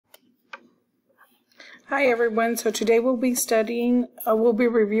Hi everyone, so today we'll be studying, we'll be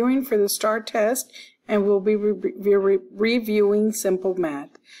reviewing for the STAAR test, and we'll be reviewing simple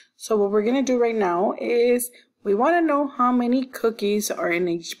math. So what we're going to do right now is we want to know how many cookies are in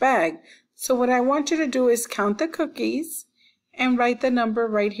each bag. So what I want you to do is count the cookies and write the number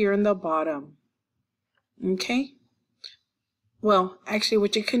right here in the bottom. Okay? Well, actually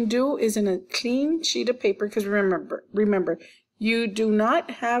what you can do is in a clean sheet of paper, because remember, you do not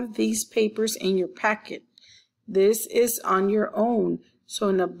have these papers in your packet. This is on your own. So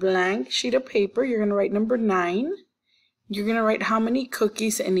in a blank sheet of paper, you're going to write number 9. You're going to write how many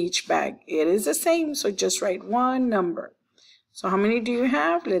cookies in each bag. It is the same, so just write one number. So how many do you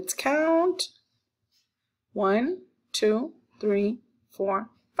have? Let's count. 1, 2, 3, 4,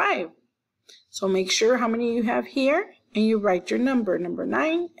 5. So make sure how many you have here, and you write your number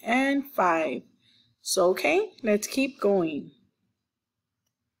 9 and 5. So okay, let's keep going.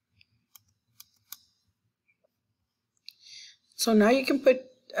 So now you can put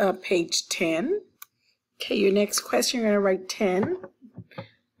page 10. Okay, your next question, you're going to write 10.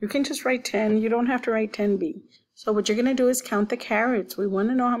 You can just write 10. You don't have to write 10B. So what you're going to do is count the carrots. We want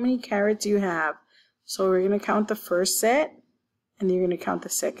to know how many carrots you have. So we're going to count the first set, and then you're going to count the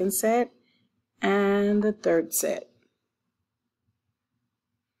second set, and the third set.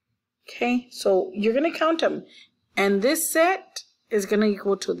 Okay, so you're going to count them. And this set is going to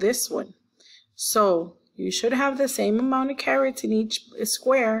equal to this one. So you should have the same amount of carrots in each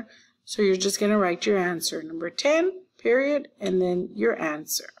square, so you're just going to write your answer, number 10, period, and then your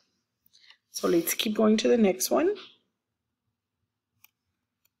answer. So let's keep going to the next one.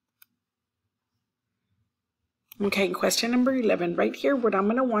 Okay, question number 11. Right here, what I'm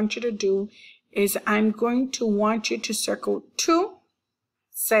going to want you to do is I'm going to want you to circle 2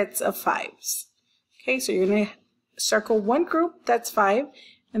 sets of 5s. Okay, so you're going to circle one group, that's 5.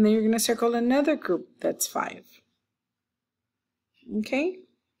 And then you're going to circle another group, that's 5. Okay?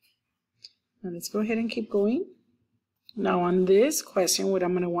 Now let's go ahead and keep going. Now on this question, what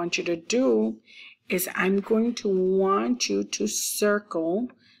I'm going to want you to do is I'm going to want you to circle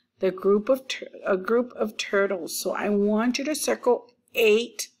the group of turtles. So I want you to circle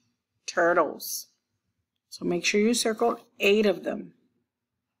 8 turtles. So make sure you circle 8 of them.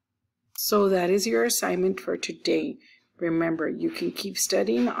 So that is your assignment for today. Remember, you can keep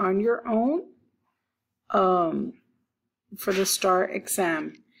studying on your own for the STAAR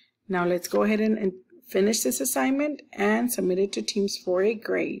exam. Now let's go ahead and finish this assignment and submit it to teams for a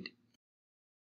grade.